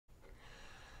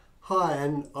Hi,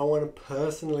 and I want to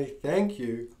personally thank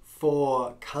you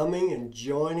for coming and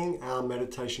joining our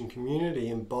meditation community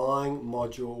and buying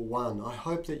Module 1. I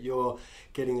hope that you're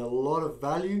getting a lot of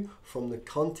value from the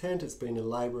content. It's been a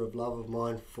labour of love of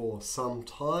mine for some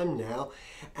time now,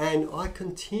 and I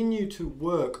continue to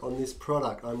work on this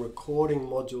product. I'm recording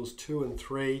Modules 2 and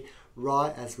 3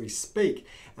 right as we speak,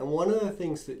 and one of the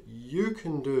things that you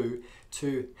can do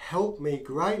to help me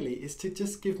greatly is to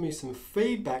just give me some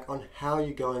feedback on how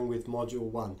you're going with Module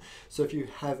 1. So if you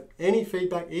have any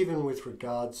feedback, even with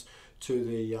regards to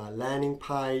the landing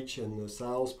page and the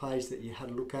sales page that you had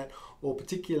a look at, or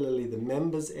particularly the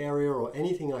members area or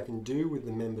anything I can do with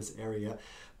the members area,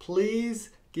 please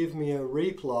give me a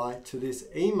reply to this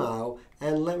email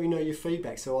and let me know your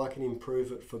feedback so I can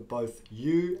improve it for both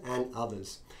you and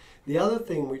others. The other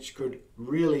thing which could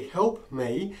really help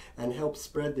me and help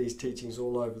spread these teachings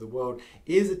all over the world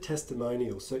is a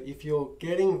testimonial. So if you're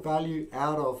getting value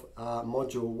out of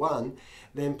Module 1,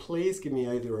 then please give me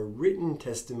either a written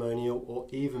testimonial or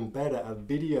even better, a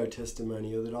video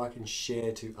testimonial that I can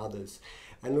share to others.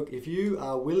 And look, if you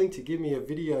are willing to give me a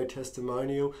video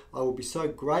testimonial, I will be so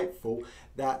grateful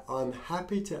that I'm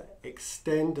happy to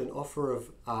extend an offer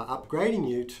of upgrading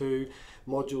you to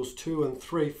Modules 2 and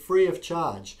 3 free of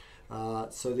charge.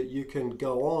 So that you can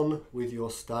go on with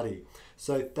your study.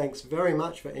 So thanks very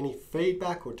much for any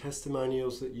feedback or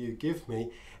testimonials that you give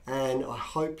me, and I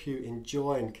hope you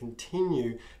enjoy and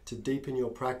continue to deepen your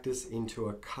practice into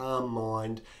a calm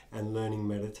mind and learning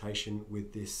meditation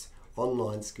with this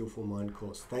online Skillful Mind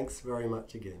course. Thanks very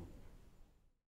much again.